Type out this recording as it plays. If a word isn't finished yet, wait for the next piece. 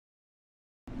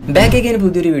Back again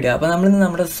പുതിയൊരു video. അപ്പോൾ നമ്മൾ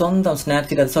നമ്മുടെ സ്വന്തം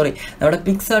നമ്മുടെ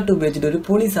PicsArt ഉപയോഗിച്ചിട്ട് ഒരു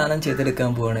പൊളി സാധനം ചെയ്തെടുക്കാൻ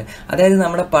പോവാണ്. അതായത്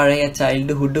നമ്മുടെ പഴയ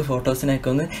ചൈൽഡ്ഹുഡ് ഫോട്ടോസിനൊക്കെ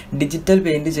ഒന്ന് ഡിജിറ്റൽ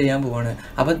പെയിന്റ് ചെയ്യാൻ പോവാണ്.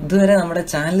 അപ്പോൾ ഇതുവരെ നമ്മുടെ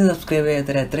ചാനൽ സബ്സ്ക്രൈബ്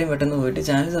ചെയ്യാത്തവരെ എത്രയും പെട്ടെന്ന് പോയിട്ട്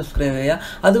ചാനൽ സബ്സ്ക്രൈബ് ചെയ്യുക.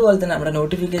 അതുപോലെ തന്നെ നമ്മുടെ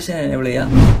നോട്ടിഫിക്കേഷൻ എനേബിൾ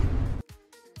ചെയ്യുക.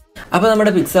 അപ്പോൾ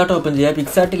നമ്മുടെ PicsArt ഓപ്പൺ ചെയ്യുക.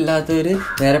 PicsArt ഇല്ലാത്തവർ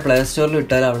നേരെ പ്ലേ സ്റ്റോറിൽ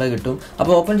ഇട്ടാൽ അവിടെ കിട്ടും.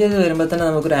 അപ്പോൾ ഓപ്പൺ ചെയ്ത് വരുമ്പോൾ തന്നെ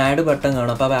നമുക്കൊരു ആഡ് ബട്ടൺ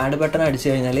കാണും. അപ്പോൾ ആഡ് ബട്ടൺ അടിച്ചു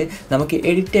കഴിഞ്ഞാൽ നമുക്ക്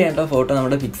എഡിറ്റ് ചെയ്യേണ്ട ഫോട്ടോ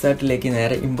നമ്മുടെ PicsArtലേക്ക്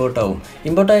നേരെ ഇമ്പോർട്ട് ആവും.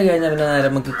 ഇമ്പോർട്ട് ആയി കഴിഞ്ഞാൽ പിന്നെ നേരെ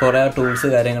നമുക്ക് കുറേ ടൂൾസ്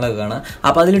കാര്യങ്ങളൊക്കെ കാണാം.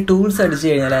 അപ്പോൾ അതിൽ ടൂൾസ് അടിച്ചു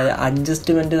കഴിഞ്ഞാൽ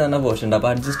അഡ്ജസ്റ്റ്മെൻറ്റ് എന്ന പോർഷൻ ഉണ്ട്.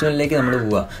 അപ്പോൾ അഡ്ജസ്റ്റ്മെൻറ്റിലേക്ക് നമ്മൾ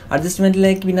പോവുക.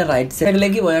 അഡ്ജസ്റ്റ്മെൻറ്റിലേക്ക് പിന്നെ റൈറ്റ്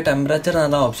സൈഡിലേക്ക് പോയാൽ ടെമ്പറേച്ചർ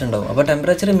എന്ന ഓപ്ഷൻ ഉണ്ടാവും. അപ്പോൾ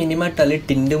ടെമ്പറേച്ചർ മിനിമം ഇട്ടാൽ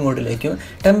ടിൻഡ് മോഡിലേക്കും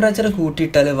ടെമ്പറേച്ചർ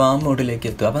കൂട്ടിയിട്ടാൽ വാം മോഡിലേക്ക്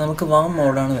എത്തും. അപ്പോൾ നമുക്ക് വാം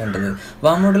മോഡാണ് വേണ്ടത്.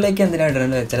 വാം മോഡിലേക്ക് എന്തിനാണ്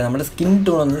ഇടേണ്ടത് വെച്ചാൽ നമ്മുടെ സ്കിൻ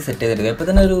ടൂൺ ഒന്ന് സെറ്റ് ചെയ്തെടുക്കുക. ഇപ്പോൾ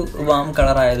തന്നെ ഒരു വാം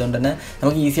കളർ ആയതുകൊണ്ട് തന്നെ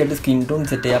നമുക്ക് ഈസി ആയിട്ട് സ്കിൻ ടൂൺ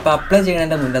സെറ്റ് ചെയ്യാം. അപ്പോൾ അപ്ലൈ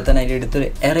ചെയ്യുന്നതിൻ്റെ മുന്നേ തന്നെ അതിൻ്റെ അടുത്തൊരു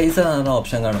എറേസർ എന്ന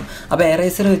ഓപ്ഷൻ കാണും. അപ്പോൾ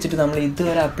എറേസർ വെച്ചിട്ട് നമ്മൾ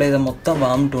ഇതുവരെ അപ്ലൈ ചെയ്ത മൊത്തം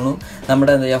വാം ടൂണും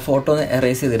നമ്മുടെ എന്താ ചെയ്യുക ഫോട്ടോ ഒന്ന്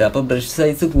എറേസ് ചെയ്തിടുക. അപ്പോൾ ബ്രഷ്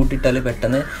സൈസ് കൂട്ടിയിട്ടാൽ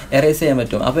പെട്ടെന്ന് എറേസ് ചെയ്യാൻ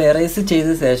പറ്റും. അപ്പോൾ എറേസ്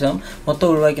ചെയ്ത ശേഷം മൊത്തം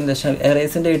ഒഴിവാക്കിയതിന് ശേഷം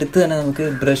എറേസിൻ്റെ അടുത്ത് തന്നെ നമുക്ക്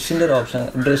ബ്രഷിൻ്റെ ഒരു ഓപ്ഷൻ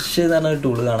ബ്രഷ് എന്ന് പറഞ്ഞ ഒരു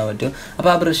ടൂൾ കാണാൻ പറ്റും.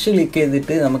 അപ്പോൾ ആ ബ്രഷ് ക്ലിക്ക്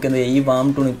ചെയ്തിട്ട് നമുക്ക് എന്താ ഈ വാം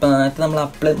ടൂൺ ഇപ്പോൾ നേരത്തെ നമ്മൾ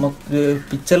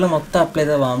പിക്ചറിൽ മൊത്തം അപ്ലൈ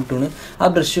ചെയ്ത വാം ടൂൺ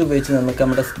ആ ബ്രഷ് ഉപയോഗിച്ച് നമുക്ക്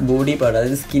നമ്മുടെ ബോഡി പാർട്ട്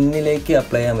അതായത് സ്കിന്നിലേക്ക്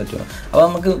അപ്ലൈ ചെയ്യാൻ പറ്റും. അപ്പോൾ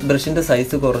നമുക്ക് ബ്രഷിൻ്റെ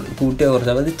സൈസ് കൂട്ടിയോ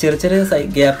കുറച്ചോ അപ്പോൾ ചെറിയ ചെറിയ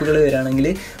ഗ്യാപ്പുകൾ വരികയാണെങ്കിൽ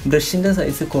ബ്രഷിൻ്റെ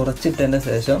സൈസ് കുറച്ചിട്ടതിൻ്റെ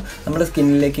ശേഷം നമ്മുടെ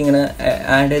സ്കിന്നിലേക്ക് ഇങ്ങനെ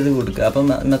ആഡ് ചെയ്ത് കൊടുക്കുക.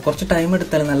 അപ്പം കുറച്ച് ടൈം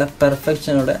എടുത്താൽ നല്ല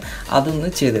പെർഫെക്ഷനോടെ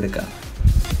അതൊന്ന് ചെയ്തെടുക്കാം.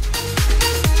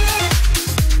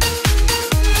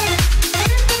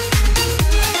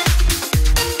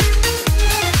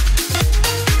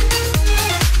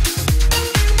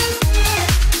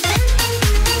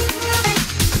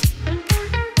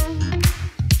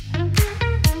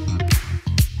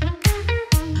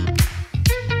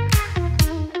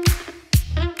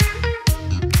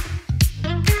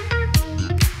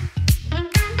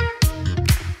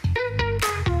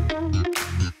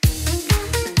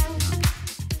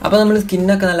 അപ്പോൾ നമ്മൾ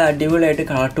സ്കിന്നൊക്കെ നല്ല അടിപൊളിയായിട്ട്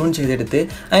കാർട്ടൂൺ ചെയ്തെടുത്ത്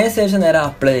അതിനുശേഷം നേരെ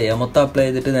അപ്ലൈ ചെയ്യുക. മൊത്തം അപ്ലൈ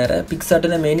ചെയ്തിട്ട് നേരെ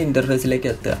PicsArtൻ്റെ മെയിൻ ഇൻ്റർഫേസിലേക്ക്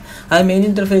എത്തുക. ആ മെയിൻ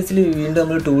ഇൻ്റർഫേസിൽ വീണ്ടും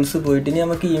നമ്മൾ ടൂൾസ് പോയിട്ട് ഇനി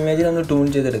നമുക്ക് ഇമേജിനൊന്ന് ട്യൂൺ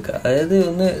ചെയ്തെടുക്കുക. അതായത്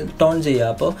ഒന്ന് ടോൺ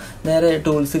ചെയ്യുക. അപ്പോൾ നേരെ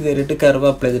ടൂൾസ് കയറിയിട്ട് കർവ്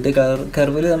അപ്ലൈ ചെയ്തിട്ട്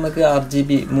കർവിൽ നമുക്ക്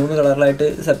RGB 3 കളറിലായിട്ട്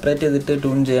സെപ്പറേറ്റ് ചെയ്തിട്ട്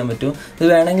ട്യൂൺ ചെയ്യാൻ പറ്റും. ഇത്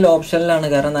വേണമെങ്കിൽ ഓപ്ഷനിലാണ്.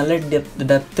 കാരണം നല്ല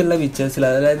ഡെപ്ത്തുള്ള പിക്ചേഴ്സിൽ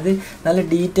അതായത് നല്ല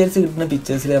ഡീറ്റെയിൽസ് കിട്ടുന്ന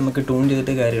പിക്ചേഴ്സിൽ നമുക്ക് ട്യൂൺ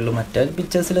ചെയ്തിട്ട് കാര്യമുള്ളൂ. മറ്റേ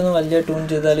പിക്ചേഴ്സിലൊന്നും വലിയ ട്യൂൺ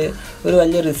ചെയ്താൽ ഒരു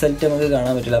വലിയ റിസൾട്ട് നമുക്ക്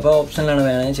കാണാൻ പറ്റില്ല. അപ്പോൾ ഓപ്ഷനിലാണ്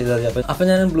വേണമെങ്കിൽ ചെയ്താൽ മതി. അപ്പോൾ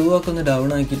ഞാൻ ബ്ലൂ ഒക്കെ ഒന്ന്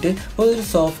ഡൗൺ ആക്കിയിട്ട് ഒരു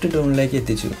സോഫ്റ്റ് ടോണിലേക്ക്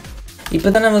എത്തിച്ചു.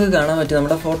 ഇപ്പോൾ തന്നെ നമുക്ക് കാണാൻ പറ്റും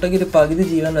നമ്മുടെ ഫോട്ടോയ്ക്ക് ഒരു പകുതി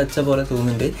ജീവൻ വെച്ച പോലെ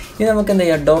തോന്നുന്നുണ്ട്. ഇനി നമുക്ക് എന്താ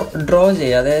ചെയ്യുക ഡ്രോ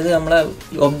ചെയ്യുക. അതായത് നമ്മളെ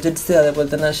ഒബ്ജക്ട്സ് അതേപോലെ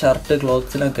തന്നെ ഷർട്ട്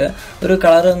ക്ലോത്ത്സിനൊക്കെ ഒരു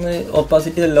കളർ ഒന്ന്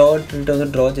ഓപ്പോസിറ്റ് ലോ ഇട്ടിട്ട് ഒന്ന്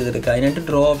ഡ്രോ ചെയ്തെടുക്കുക. അതിനായിട്ട്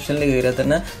ഡ്രോ ഓപ്ഷനിൽ കയറിയാൽ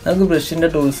തന്നെ നമുക്ക് ബ്രഷിൻ്റെ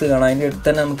ടൂൾസ് കാണാം. അതിൻ്റെ അടുത്ത്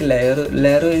തന്നെ നമുക്ക്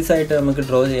ലെയർ വൈസ് ആയിട്ട് നമുക്ക്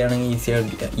ഡ്രോ ചെയ്യുകയാണെങ്കിൽ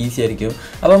ഈസി ആയിരിക്കും.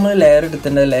 അപ്പോൾ നമ്മൾ ലെയർ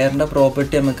എടുത്തിട്ടുണ്ട്. ലെയറിൻ്റെ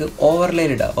പ്രോപ്പർട്ടി നമുക്ക്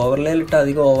ഓവർലെയിൽ ഇടാം. ഓവർലെയിൽ ഇട്ട്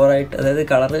അധികം ഓവറായിട്ട് അതായത്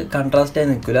കളർ കൺട്രാസ്റ്റ് ആയി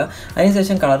നിൽക്കില്ല.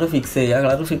 അതിനുശേഷം കളർ ഫിക്സ് ചെയ്യുക.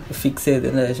 കളർ ഫിക്സ്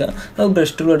ചെയ്തതിന് ശേഷം നമുക്ക്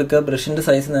ബ്രഷ് ടൂൾ എടുക്കുക. ബ്രഷിൻ്റെ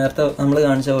സൈസ് നേരത്തെ നമ്മൾ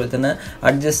കാണിച്ച പോലെ തന്നെ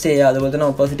അഡ്ജസ്റ്റ് ചെയ്യുക. അതുപോലെ തന്നെ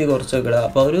ഓപ്പോസിറ്റ് കുറച്ചൊക്കെ ഇടുക.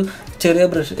 അപ്പോൾ ഒരു ചെറിയ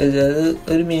ബ്രഷ് അതായത്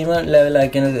ഒരു മിനിമം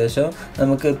ലെവലാക്കിയതിന് ശേഷം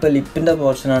നമുക്ക് ഇപ്പോൾ ലിപ്പിൻ്റെ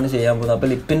പോർഷനാണ് ചെയ്യാൻ പോകുന്നത്.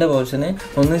 അപ്പോൾ ലിപ്പിൻ്റെ പോർഷന്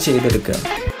ഒന്ന് ചെയ്തെടുക്കുക.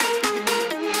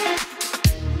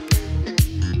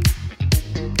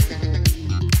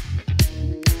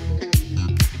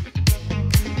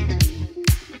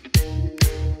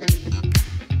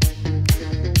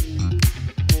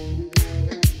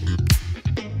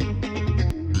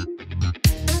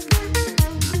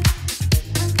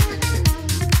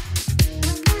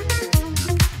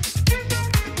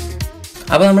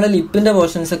 അപ്പോൾ നമ്മുടെ ലിപ്പിൻ്റെ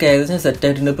പോർഷൻസൊക്കെ ഏകദേശം സെറ്റ്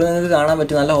ആയിട്ടുണ്ട്. ഇപ്പോൾ നിങ്ങൾക്ക് കാണാൻ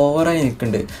പറ്റും നല്ല ഓവറായി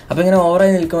നിൽക്കുന്നുണ്ട്. അപ്പോൾ ഇങ്ങനെ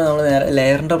ഓവറായി നിൽക്കുമ്പോൾ നമ്മൾ നേരെ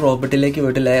ലെയറിൻ്റെ പ്രോപ്പർട്ടിയിലേക്ക്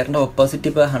പോയിട്ട് ലെയറിൻ്റെ ഓപ്പോസിറ്റ്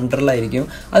ഇപ്പോൾ 100-ലായിരിക്കും.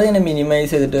 അതിങ്ങനെ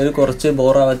മിനിമൈസ് ചെയ്തിട്ട് ഒരു കുറച്ച്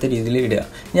ബോറാവാത്ത രീതിയിൽ ഇടുക.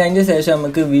 ഇനി അതിൻ്റെ ശേഷം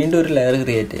നമുക്ക് വീണ്ടും ഒരു ലെയർ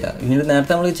ക്രിയേറ്റ് ചെയ്യുക. വീണ്ടും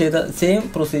നേരത്തെ നമ്മൾ ചെയ്ത സെയിം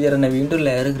പ്രൊസീജിയർ തന്നെ വീണ്ടും ഒരു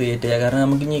ലെയർ ക്രിയേറ്റ് ചെയ്യുക. കാരണം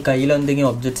നമുക്ക് ഇനി കയ്യിൽ എന്തെങ്കിലും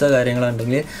ഒബ്ജക്ട്സോ കാര്യങ്ങളോ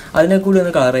ഉണ്ടെങ്കിൽ അതിനെ കൂടി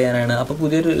ഒന്ന് കളർ ചെയ്യാനാണ്. അപ്പോൾ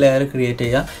പുതിയൊരു ലെയർ ക്രിയേറ്റ്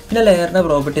ചെയ്യുക. പിന്നെ ലെയറിൻ്റെ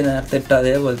പ്രോപ്പർട്ടി നേരത്തെ ഇട്ട്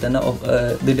അതേപോലെ തന്നെ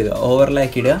ഇതിടുക,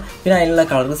 ഓവർലാക്കി ഇടുക. പിന്നെ അതിനുള്ള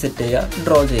കളർ സെറ്റ് ചെയ്യുക,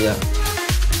 ഡ്രോ ചെയ്യുക.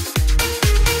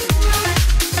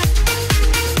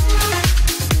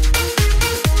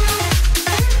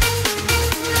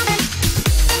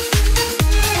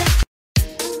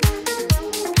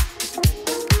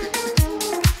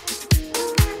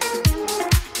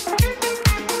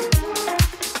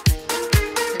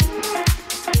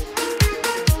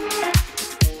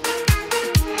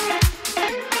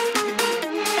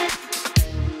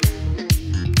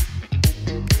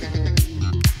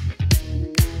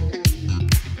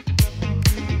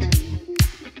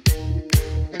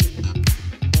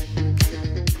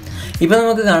 ഇപ്പോൾ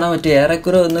നമുക്ക് കാണാൻ പറ്റും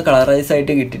ഏറെക്കുറെ ഒന്ന് കളറൈസ്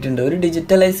ആയിട്ട് കിട്ടിയിട്ടുണ്ട്. ഒരു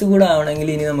ഡിജിറ്റലൈസ് കൂടെ ആവണമെങ്കിൽ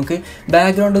ഇനി നമുക്ക്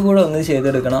ബാക്ക്ഗ്രൗണ്ട് കൂടെ ഒന്ന്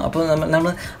ചെയ്തെടുക്കണം. അപ്പോൾ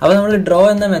നമ്മൾ ഡ്രോ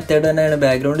എന്ന മെത്തേഡ് തന്നെയാണ്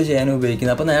ബാക്ക്ഗ്രൗണ്ട് ചെയ്യാൻ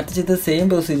ഉപയോഗിക്കുന്നത്. അപ്പോൾ നേരത്തെ ചെയ്ത സെയിം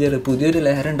പ്രൊസീജിയർ പുതിയൊരു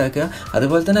ലെയർ ഉണ്ടാക്കുക.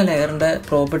 അതുപോലെ തന്നെ ലെയറിൻ്റെ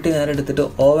പ്രോപ്പർട്ടി നേരെ എടുത്തിട്ട്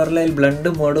ഓവർലൈൽ ബ്ലണ്ട്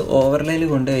മോഡ് ഓവർലൈൽ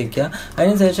കൊണ്ട് വയ്ക്കുക.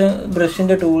 അതിനുശേഷം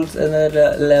ബ്രഷിൻ്റെ ടൂൾസ് എന്ന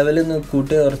ലെവലിൽ നിന്ന്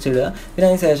കൂട്ടി കുറച്ചിടുക. പിന്നെ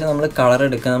അതിന് ശേഷം നമ്മൾ കളർ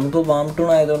എടുക്കുക. നമുക്ക് വാം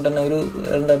ടൂൺ ആയതുകൊണ്ട് തന്നെ ഒരു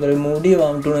എന്താ പറയുക മൂടി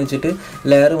വാം ടൂൺ വെച്ചിട്ട്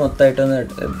ലെയർ മൊത്തമായിട്ടൊന്ന്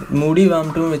മൂടി വാം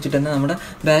ടൂൺ വെച്ചിട്ട് തന്നെ നമ്മുടെ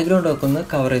ബാക്ക്ഗ്രൗണ്ടൊക്കെ ഒന്ന്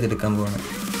കവർ ചെയ്തെടുക്കാൻ പോവാണ്.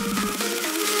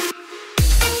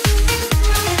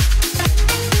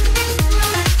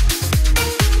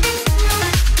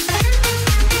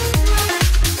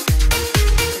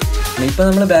 ഇപ്പോൾ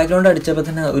നമ്മൾ ബാക്ക്ഗ്രൗണ്ട് അടിച്ചപ്പോൾ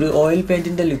തന്നെ ഒരു ഓയിൽ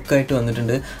പെയിൻറ്റിൻ്റെ ലുക്കായിട്ട്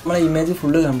വന്നിട്ടുണ്ട്. നമ്മളെ ഇമേജ്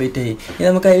ഫുള്ള് കംപ്ലീറ്റ് ആയി. ഇനി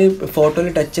നമുക്ക് അതിൽ ഫോട്ടോയിൽ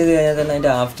ടച്ച് ചെയ്ത് കഴിഞ്ഞാൽ തന്നെ അതിൻ്റെ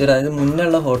ആഫ്റ്റർ, അതായത്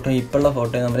മുന്നുള്ള ഫോട്ടോയും ഇപ്പോഴുള്ള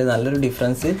ഫോട്ടോയും നമ്മൾ നല്ലൊരു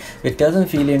വ്യത്യാസം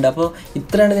ഫീൽ ചെയ്യുന്നുണ്ട്. അപ്പോൾ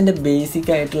ഇത്രയാണ് ഇതിൻ്റെ ബേസിക്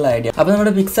ആയിട്ടുള്ള ഐഡിയ. അപ്പോൾ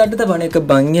നമ്മുടെ പിക്സാർട്ടിൻ്റെ പണിയൊക്കെ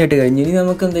ഭംഗിയായിട്ട് കഴിഞ്ഞു. ഇനി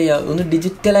നമുക്ക് എന്ത് ചെയ്യുക, ഒന്ന്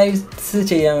ഡിജിറ്റലൈസ്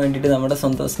ചെയ്യാൻ വേണ്ടിയിട്ട് നമ്മുടെ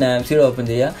സ്വന്തം സ്നാപ്സീഡ് ഓപ്പൺ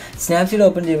ചെയ്യുക. സ്നാപ്സീഡ്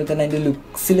ഓപ്പൺ ചെയ്യുമ്പോൾ തന്നെ അതിൻ്റെ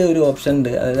ലുക്സിൽ ഒരു ഓപ്ഷൻ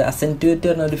ഉണ്ട്, അതായത് അസെൻറ്റുവേറ്റ്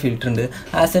പറഞ്ഞ ഒരു ഫിൽറ്റർ ഉണ്ട്.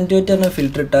 ആ അസെൻറ്റുവേറ്റ് പറഞ്ഞ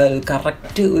ഫിൽറ്റർ ഇട്ടാൽ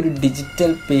കറക്റ്റ് ഒരു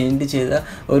ഡിജിറ്റൽ പെയിൻറ്റ് ചെയ്ത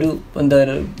ഒരു എന്താ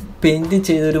പറയുക പെയിൻറ്റ്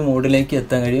ചെയ്തൊരു മോഡിലേക്ക്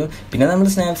എത്താൻ കഴിയും. പിന്നെ നമ്മൾ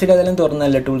സ്നാപ്സീഡ് അതെല്ലാം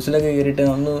തുറന്നല്ല ടൂൾസിലൊക്കെ കയറിയിട്ട്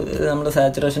ഒന്ന് നമ്മുടെ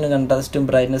സാച്ചുറേഷനും കൺട്രാസ്റ്റും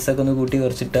ബ്രൈറ്റ്നസ്സൊക്കെ ഒന്ന് കൂട്ടി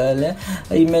കുറച്ചിട്ടാൽ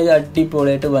ഇമേജ്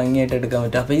അടിപൊളിയായിട്ട് ഭംഗിയായിട്ട് എടുക്കാൻ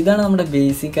പറ്റും. അപ്പോൾ ഇതാണ് നമ്മുടെ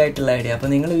ബേസിക് ആയിട്ടുള്ള ഐഡിയ.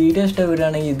 അപ്പോൾ നിങ്ങൾ വീഡിയോ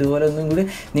ഇഷ്ടപ്പെടുകയാണെങ്കിൽ ഇതുപോലെ ഒന്നും കൂടി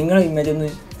നിങ്ങളുടെ ഇമേജ് ഒന്ന്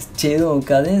ചെയ്ത്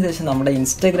നോക്കുക. അതിനുശേഷം നമ്മുടെ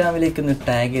ഇൻസ്റ്റാഗ്രാമിലേക്ക് ഒന്ന്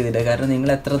ടാഗ് ചെയ്തിടുക. കാരണം നിങ്ങൾ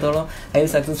എത്രത്തോളം അതിൽ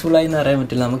സക്സസ്ഫുള്ളായി എന്ന് അറിയാൻ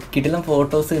പറ്റില്ല. നമുക്ക് കിടിലം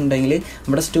ഫോട്ടോസ് ഉണ്ടെങ്കിൽ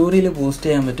നമ്മുടെ സ്റ്റോറിയിൽ പോസ്റ്റ്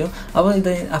ചെയ്യാൻ പറ്റും.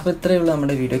 അപ്പോൾ ഇത്രയേ ഉള്ളൂ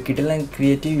നമ്മുടെ വീഡിയോ. കിടിലം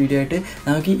ക്രിയേറ്റീവ് വീഡിയോ ആയിട്ട്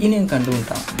നമുക്ക് ഇനിയും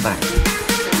കണ്ടുമുട്ടാം. ബൈ.